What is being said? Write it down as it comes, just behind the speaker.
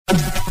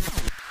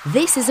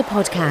This is a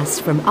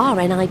podcast from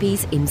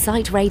RNIB's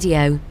Insight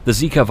Radio. The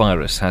Zika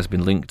virus has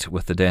been linked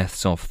with the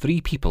deaths of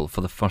 3 people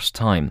for the first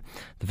time.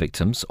 The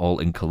victims, all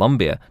in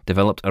Colombia,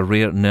 developed a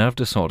rare nerve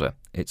disorder.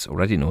 It's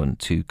already known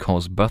to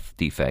cause birth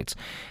defects.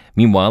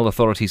 Meanwhile,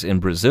 authorities in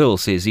Brazil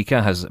say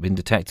Zika has been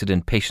detected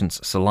in patients'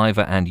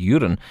 saliva and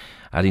urine,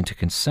 adding to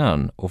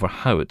concern over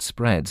how it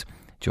spreads.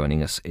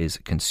 Joining us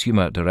is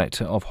Consumer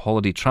Director of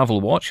Holiday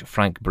Travel Watch,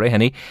 Frank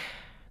Breheny.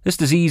 This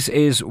disease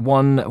is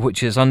one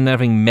which is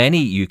unnerving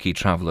many UK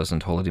travellers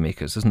and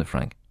holidaymakers, isn't it,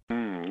 Frank?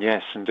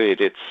 Yes,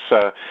 indeed. It's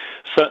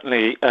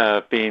certainly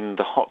been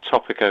the hot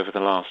topic over the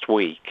last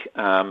week.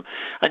 And,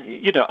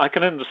 I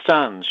can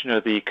understand,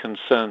 the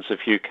concerns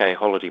of UK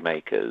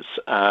holidaymakers.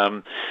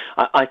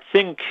 I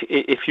think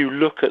if you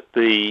look at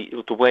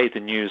the way the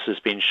news has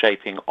been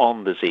shaping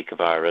on the Zika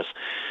virus,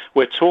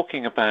 we're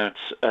talking about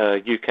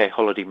UK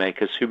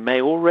holidaymakers who may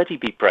already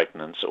be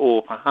pregnant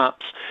or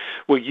perhaps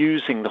were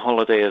using the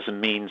holiday as a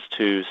means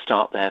to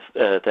start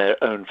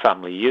their own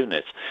family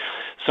unit.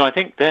 So I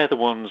think they're the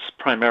ones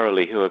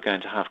primarily who are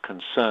going to have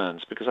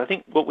concerns, because I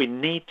think what we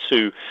need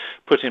to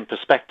put in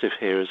perspective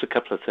here is a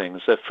couple of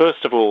things.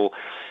 First of all,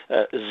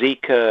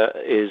 Zika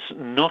is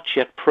not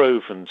yet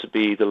proven to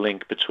be the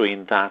link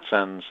between that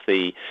and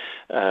the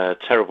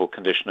terrible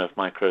condition of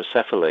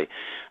microcephaly.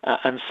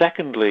 And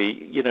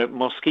secondly,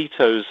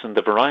 mosquitoes and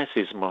the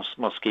varieties of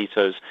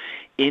mosquitoes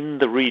in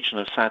the region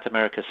of South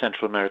America,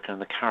 Central America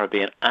and the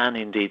Caribbean, and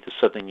indeed the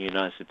southern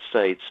United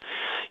States,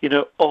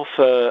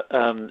 offer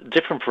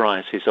different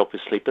varieties,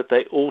 obviously, but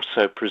they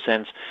also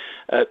present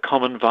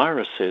common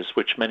viruses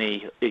which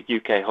many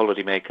UK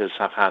holidaymakers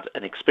have had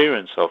an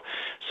experience of,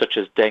 such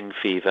as dengue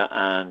fever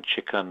and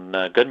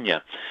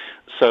chikungunya.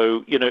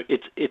 So,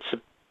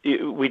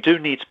 we do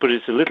need to put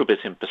it a little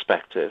bit in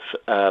perspective,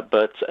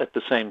 but at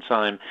the same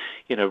time,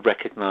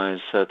 recognise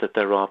that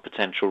there are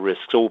potential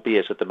risks,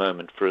 albeit at the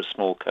moment for a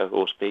small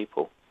cohort of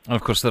people. And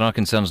of course, there are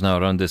concerns now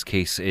around this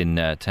case in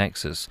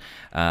Texas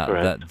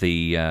that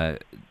the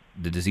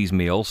disease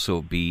may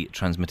also be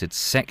transmitted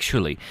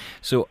sexually.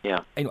 So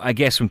I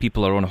guess when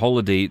people are on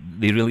holiday,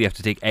 they really have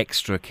to take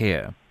extra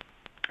care.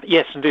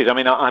 Yes, indeed. I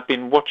mean, I've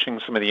been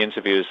watching some of the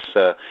interviews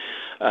for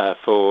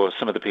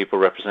some of the people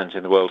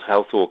representing the World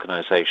Health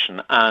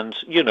Organization, and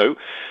again,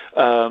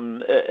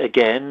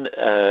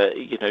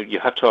 you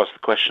have to ask the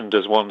question: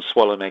 does one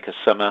swallow make a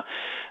summer?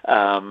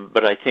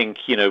 But I think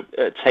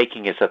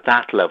taking it at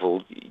that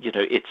level,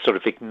 it sort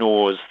of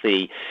ignores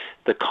the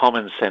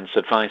common sense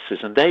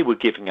advices, and they were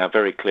giving out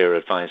very clear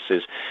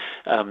advices,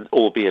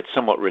 albeit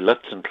somewhat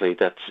reluctantly,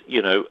 that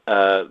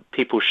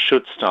people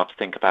should start to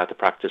think about the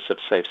practice of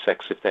safe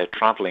sex if they're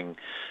travelling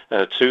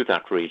to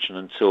that region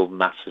until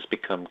matters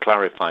become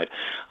clarified.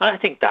 I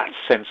think that's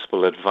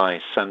sensible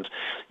advice, and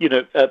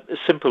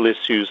simple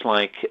issues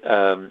like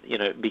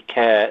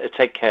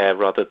take care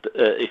rather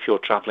if you're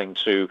travelling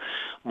to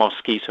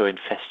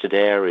mosquito-infested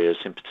areas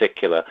in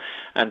particular,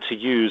 and to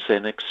use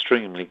an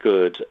extremely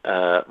good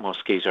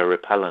mosquito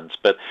repellent.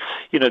 But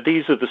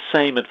these are the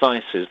same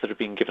advices that have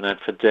been given out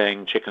for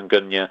dengue,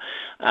 chikungunya,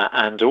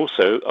 and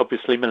also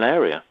obviously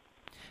malaria.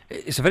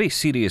 It's a very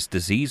serious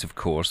disease, of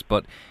course,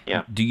 but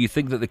do you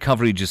think that the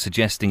coverage is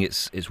suggesting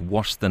it's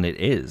worse than it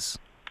is?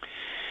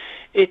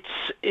 It's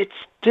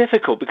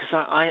difficult, because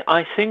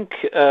I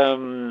think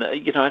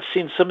I've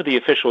seen some of the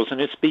officials,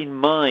 and it's been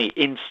my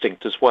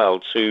instinct as well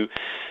to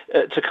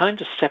kind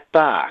of step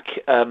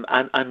back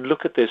and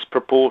look at this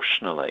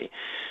proportionally.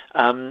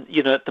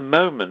 At the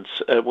moment,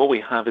 what we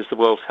have is the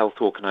World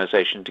Health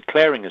Organization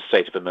declaring a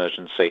state of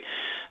emergency,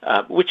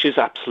 which is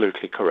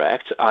absolutely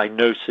correct. I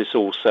notice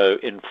also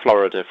in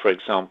Florida, for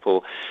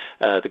example,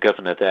 the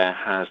governor there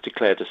has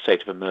declared a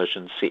state of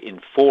emergency in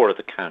 4 of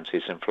the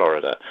counties in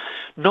Florida,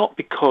 not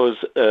because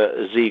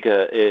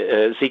Zika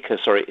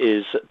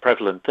is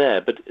prevalent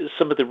there, but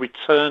some of the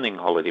returning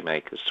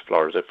holidaymakers to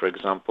Florida, for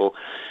example,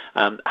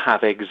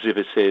 have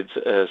exhibited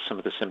some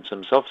of the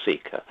symptoms of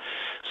Zika.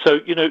 So,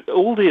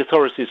 all the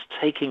authorities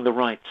taking the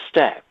right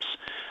steps.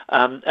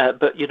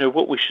 But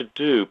what we should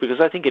do, because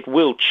I think it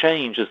will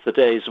change as the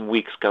days and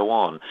weeks go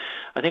on,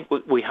 I think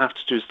what we have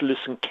to do is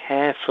listen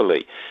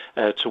carefully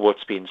to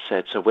what's being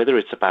said. So whether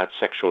it's about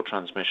sexual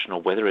transmission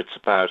or whether it's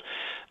about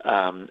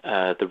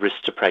the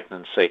risk to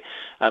pregnancy,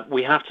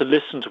 we have to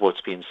listen to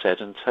what's being said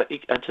and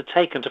to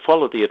take and to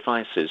follow the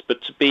advices,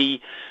 but to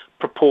be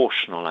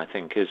proportional, I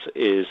think, is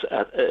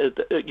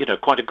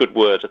quite a good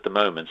word at the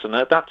moment, and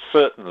that's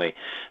certainly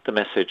the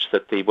message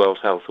that the World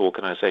Health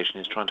Organization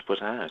is trying to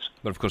put out.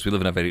 But of course, we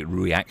live in a very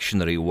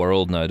reactionary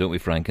world now, don't we,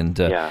 Frank? And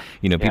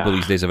people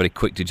these days are very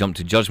quick to jump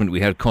to judgment. We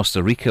heard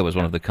Costa Rica was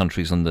one of the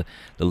countries on the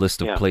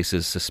list of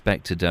places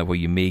suspected where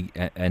you may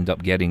end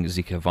up getting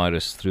Zika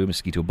virus through a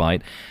mosquito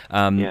bite.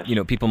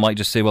 People might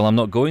just say, "Well, I'm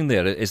not going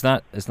there." Is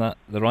that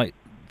the right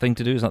thing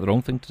to do? Is that the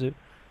wrong thing to do?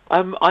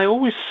 I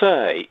always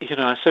say,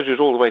 I said it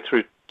all the way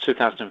through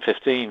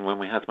 2015 when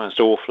we had the most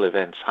awful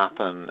events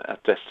happen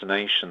at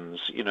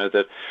destinations,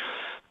 that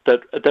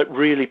that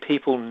really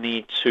people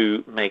need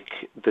to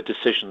make the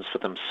decisions for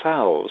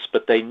themselves,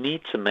 but they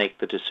need to make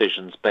the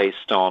decisions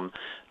based on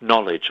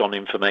knowledge, on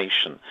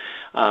information.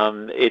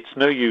 It's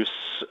no use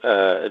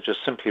just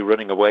simply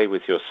running away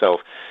with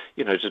yourself,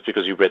 just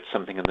because you read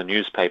something in the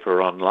newspaper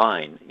or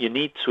online. You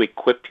need to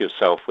equip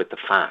yourself with the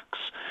facts,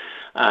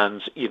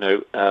 and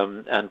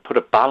and put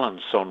a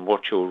balance on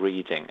what you're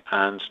reading,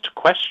 and to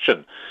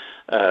question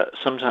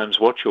sometimes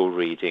what you're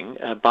reading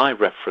by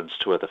reference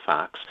to other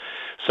facts.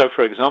 So,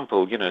 for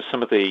example,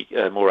 some of the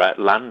more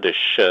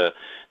outlandish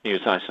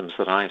news items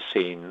that I've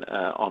seen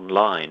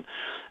online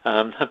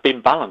have been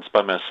balanced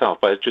by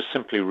myself by just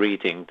simply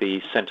reading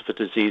the Centre for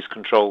Disease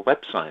Control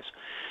website.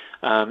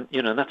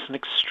 That's an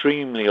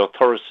extremely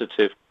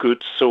authoritative,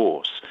 good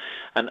source.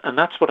 And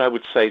that's what I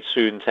would say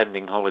to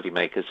intending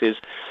holidaymakers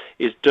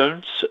is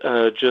don't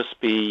just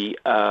be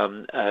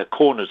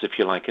cornered, if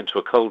you like, into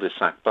a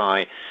cul-de-sac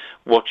by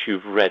what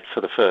you've read for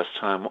the first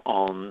time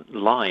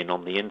online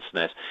on the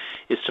internet.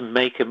 Is to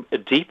make a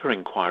deeper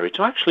inquiry,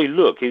 to actually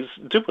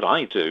do what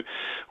I do,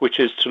 which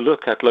is to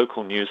look at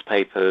local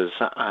newspapers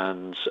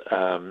and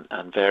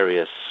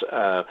various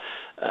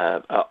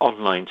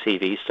online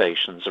TV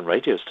stations and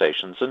radio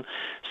stations and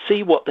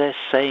see what they're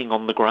saying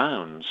on the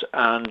ground.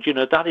 And,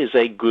 that is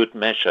a good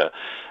measure,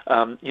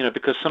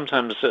 because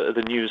sometimes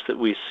the news that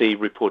we see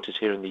reported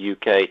here in the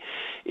UK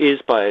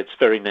is by its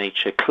very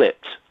nature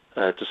clipped,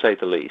 to say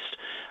the least,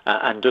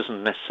 and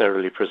doesn't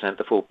necessarily present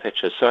the full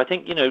picture. So I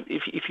think,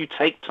 if you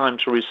take time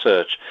to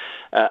research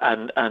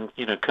and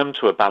come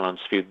to a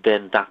balanced view,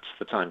 then that's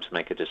the time to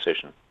make a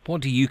decision.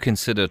 What do you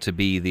consider to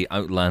be the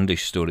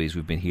outlandish stories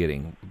we've been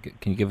hearing?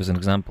 Can you give us an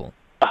example?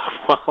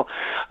 Well,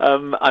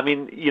 some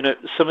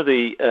of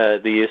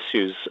the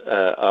issues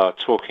are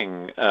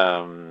talking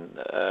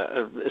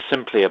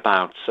simply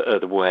about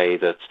the way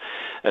that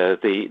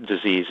the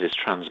disease is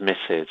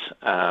transmitted,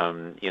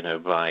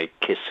 by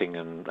kissing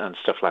and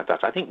stuff like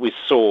that. I think we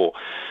saw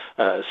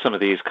some of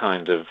these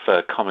kind of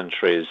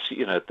commentaries,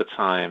 at the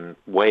time,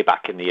 way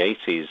back in the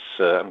 80s,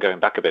 I'm going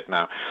back a bit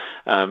now,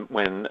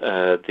 when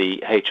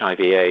the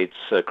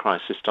HIV/AIDS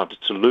crisis started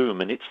to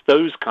loom. And it's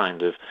those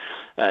kind of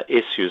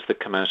issues that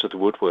come out of the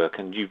woodwork,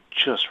 and you've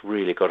just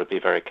really got to be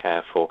very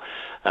careful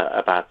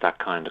about that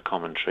kind of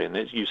commentary. And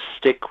you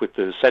stick with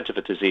the Centre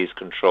for Disease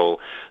Control,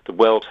 the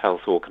World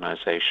Health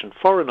Organization,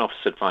 Foreign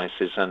Office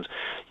advices, and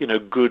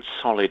good,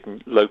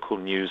 solid local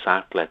news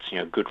outlets,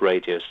 good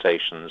radio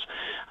stations,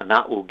 and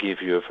that will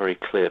give you a very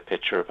clear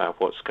picture about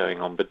what's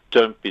going on. But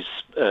don't be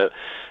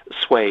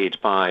swayed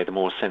by the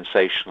more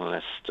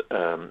sensationalist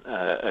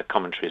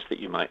commentaries that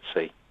you might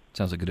see.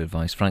 Sounds like good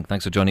advice. Frank,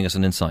 thanks for joining us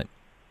on Insight.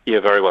 You're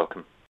very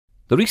welcome.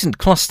 The recent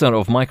cluster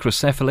of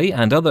microcephaly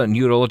and other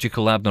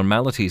neurological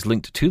abnormalities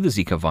linked to the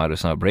Zika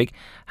virus outbreak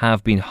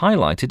have been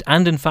highlighted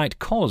and in fact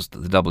caused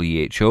the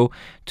WHO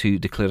to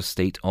declare a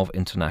state of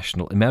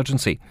international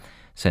emergency.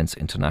 Sense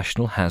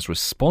International has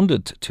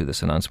responded to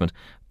this announcement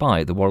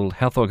by the World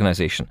Health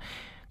Organization.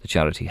 The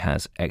charity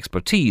has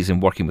expertise in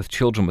working with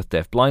children with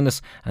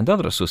deafblindness and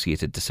other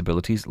associated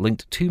disabilities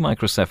linked to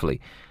microcephaly.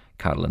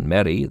 Carolyn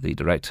Merry, the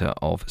director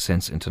of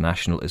Sense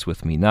International, is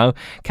with me now.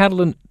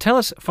 Carolyn, tell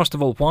us, first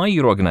of all, why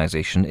your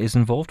organisation is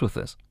involved with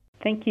this.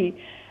 Thank you.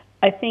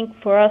 I think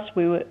for us,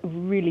 we were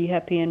really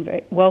happy and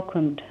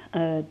welcomed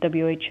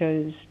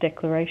WHO's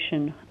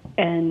declaration,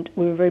 and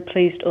we were very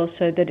pleased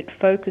also that it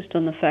focused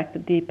on the fact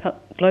that the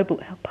global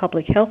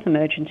public health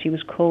emergency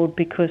was called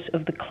because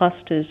of the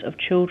clusters of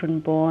children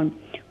born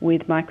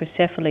with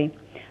microcephaly,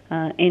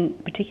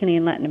 particularly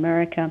in Latin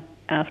America,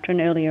 after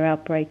an earlier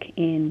outbreak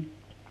in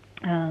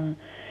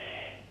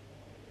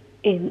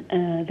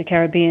the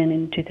Caribbean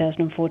in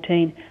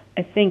 2014,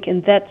 I think,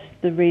 and that's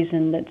the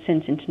reason that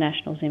Sense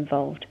International is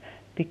involved,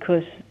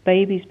 because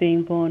babies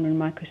being born with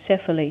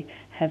microcephaly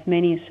have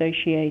many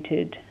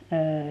associated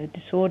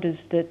disorders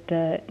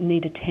that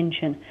need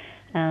attention,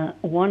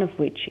 one of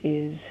which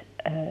is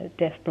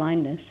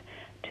deaf-blindness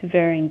to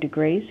varying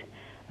degrees,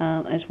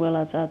 as well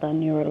as other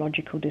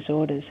neurological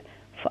disorders.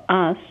 For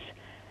us,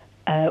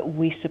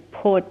 we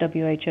support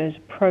WHO's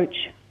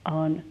approach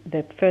on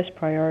the first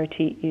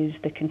priority is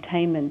the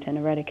containment and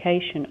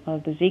eradication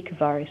of the Zika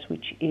virus,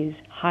 which is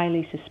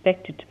highly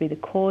suspected to be the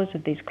cause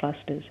of these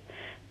clusters.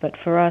 But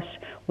for us,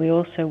 we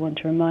also want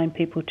to remind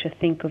people to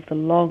think of the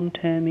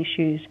long-term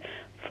issues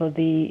for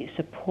the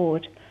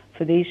support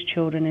for these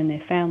children and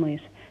their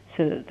families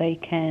so that they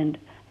can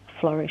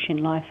flourish in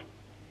life.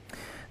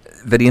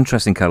 Very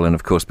interesting, Caroline,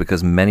 of course,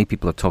 because many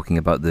people are talking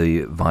about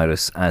the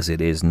virus as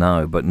it is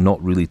now, but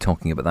not really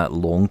talking about that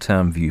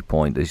long-term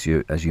viewpoint, as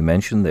you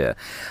mentioned there.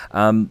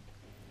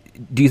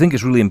 Do you think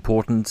it's really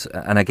important,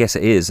 and I guess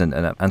it is, and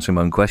I'm answering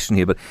my own question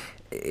here, but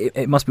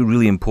it must be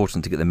really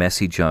important to get the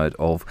message out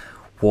of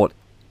what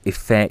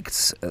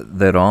effects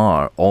there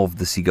are of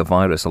the Zika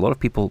virus? A lot of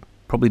people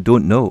probably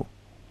don't know.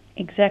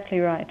 Exactly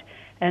right.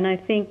 And I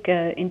think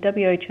in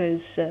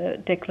WHO's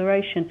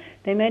declaration,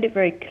 they made it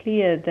very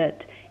clear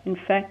that in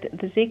fact,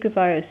 the Zika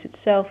virus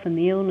itself and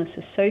the illness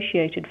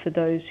associated for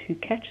those who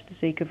catch the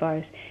Zika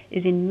virus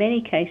is in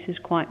many cases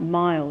quite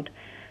mild.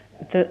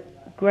 The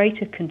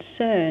greater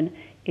concern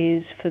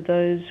is for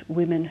those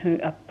women who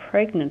are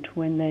pregnant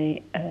when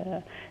they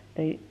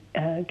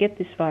get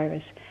this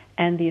virus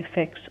and the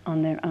effects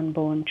on their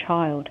unborn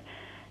child.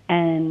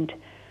 And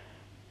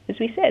as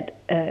we said,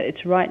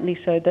 it's rightly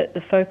so that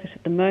the focus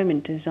at the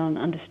moment is on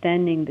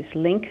understanding this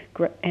link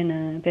in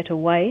a better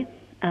way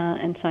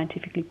and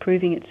scientifically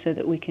proving it so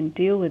that we can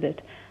deal with it.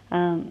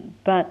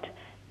 But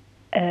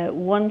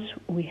once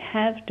we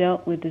have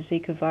dealt with the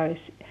Zika virus,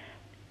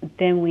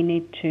 then we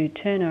need to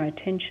turn our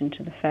attention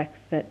to the fact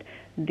that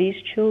these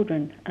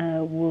children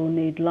will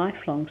need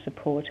lifelong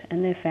support,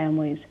 and their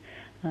families,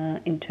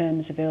 in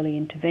terms of early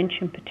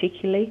intervention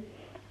particularly,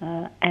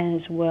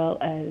 as well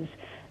as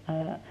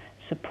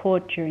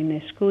support during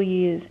their school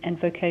years and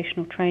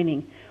vocational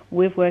training.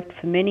 We've worked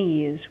for many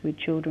years with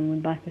children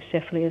with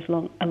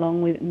microcephaly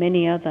along with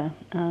many other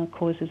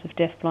causes of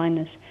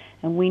deaf-blindness,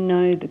 and we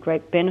know the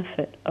great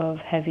benefit of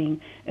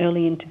having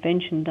early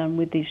intervention done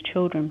with these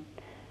children.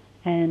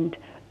 And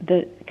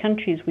the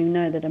countries we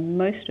know that are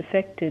most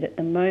affected at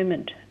the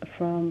moment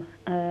from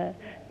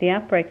the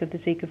outbreak of the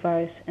Zika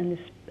virus and this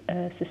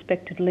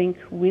suspected link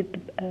with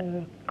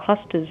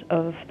clusters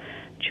of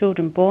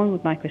children born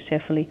with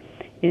microcephaly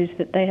is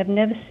that they have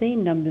never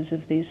seen numbers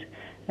of these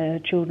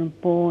children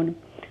born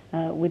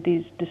with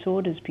these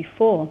disorders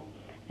before.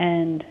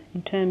 And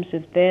in terms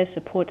of their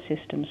support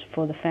systems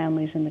for the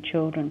families and the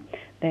children,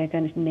 they're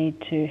going to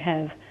need to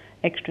have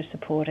extra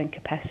support and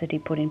capacity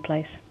put in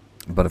place.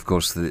 But of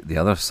course, the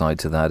other side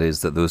to that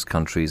is that those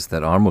countries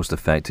that are most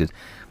affected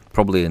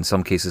probably in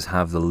some cases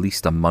have the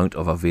least amount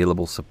of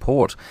available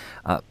support.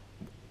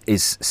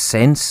 Is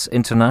Sense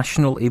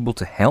International able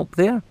to help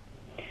there?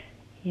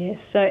 Yes,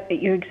 so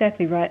you're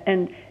exactly right.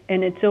 And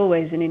it's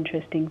always an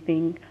interesting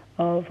thing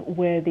of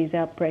where these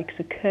outbreaks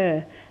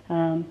occur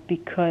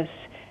because,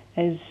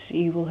 as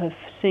you will have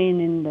seen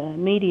in the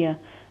media,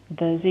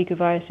 the Zika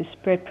virus is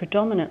spread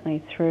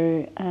predominantly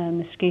through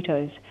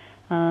mosquitoes.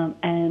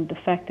 And the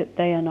fact that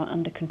they are not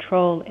under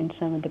control in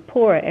some of the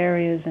poorer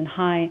areas and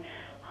high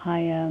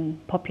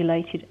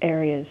populated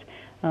areas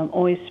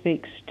always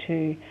speaks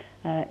to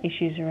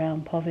issues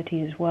around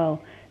poverty as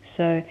well.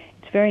 So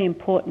it's a very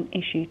important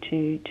issue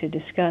to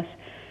discuss.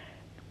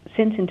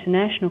 Sense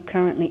International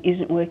currently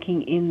isn't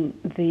working in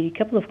the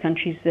couple of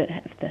countries that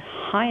have the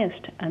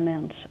highest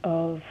amounts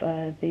of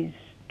these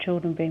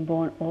children being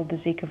born or the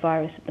Zika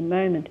virus at the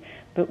moment,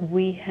 but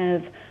we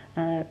have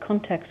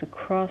contacts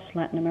across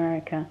Latin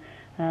America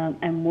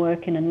and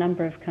work in a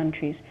number of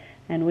countries,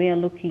 and we are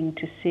looking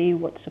to see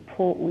what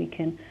support we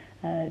can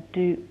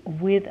do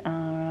with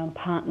our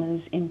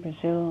partners in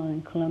Brazil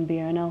and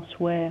Colombia and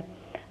elsewhere.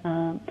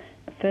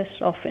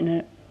 First off,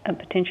 in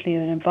potentially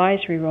an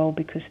advisory role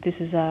because this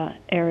is our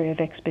area of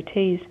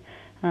expertise,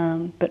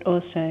 but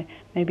also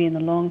maybe in the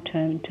long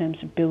term in terms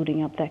of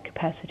building up that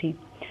capacity.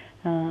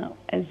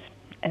 As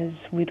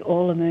with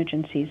all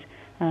emergencies,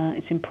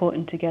 it's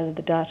important to gather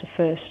the data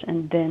first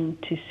and then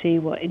to see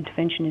what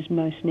intervention is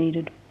most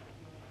needed.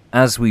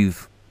 As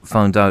we've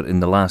found out in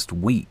the last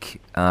week,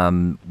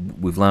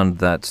 we've learned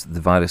that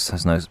the virus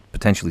has now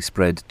potentially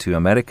spread to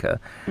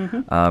America,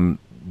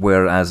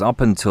 whereas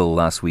up until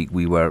last week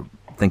we were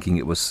thinking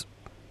it was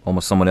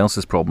almost someone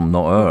else's problem,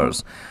 not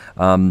ours.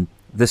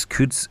 This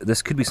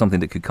could be something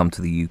that could come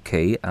to the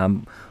UK.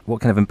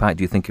 What kind of impact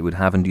do you think it would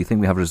have, and do you think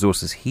we have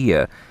resources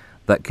here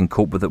that can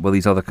cope with it while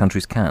these other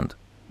countries can't?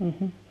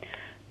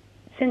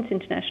 Sense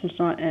International is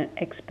not an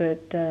expert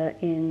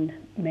in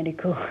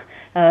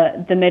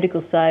the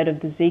medical side of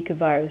the Zika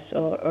virus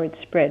or its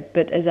spread,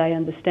 but as I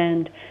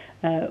understand,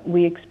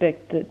 we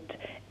expect that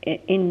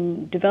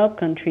in developed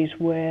countries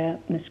where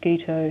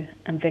mosquito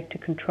and vector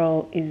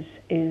control is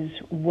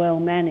well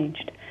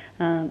managed,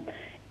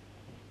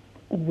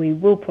 we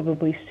will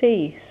probably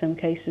see some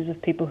cases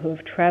of people who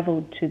have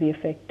travelled to the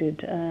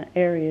affected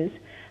areas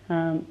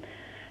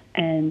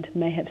and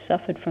may have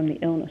suffered from the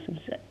illness of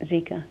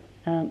Zika.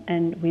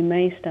 And we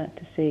may start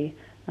to see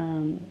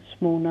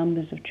small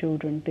numbers of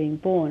children being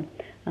born,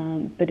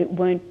 but it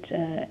won't,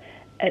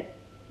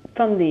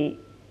 from the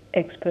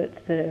experts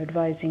that are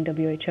advising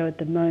WHO at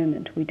the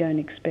moment, we don't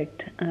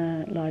expect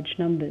large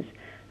numbers.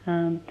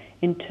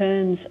 In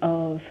terms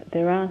of,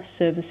 there are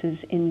services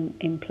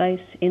in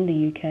place in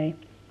the UK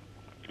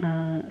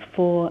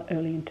for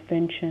early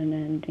intervention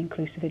and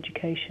inclusive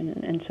education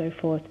and so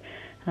forth,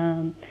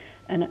 and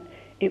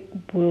it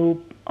will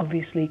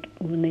obviously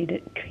we'll need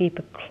to keep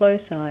a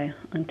close eye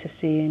on to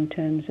see in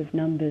terms of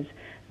numbers,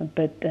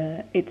 but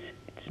it's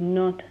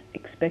not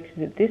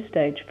expected at this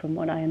stage, from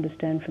what I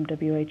understand from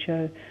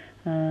WHO,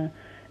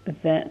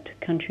 that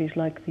countries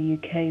like the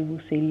UK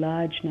will see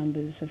large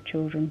numbers of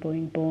children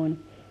being born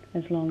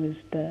as long as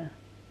the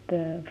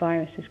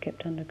virus is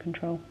kept under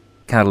control.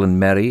 Carolyn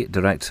Merry,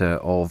 Director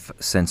of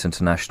Sense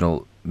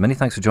International, many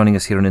thanks for joining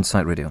us here on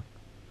Insight Radio.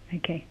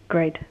 Okay,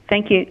 great.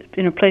 Thank you. It's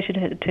been a pleasure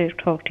to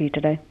talk to you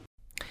today.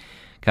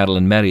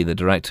 Carolyn Merry, the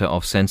Director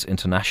of Sense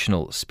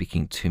International,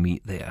 speaking to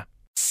me there.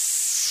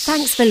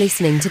 Thanks for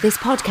listening to this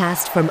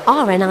podcast from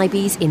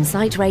RNIB's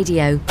Insight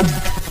Radio.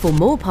 For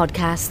more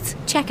podcasts,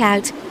 check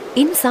out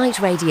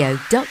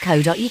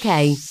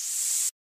insightradio.co.uk.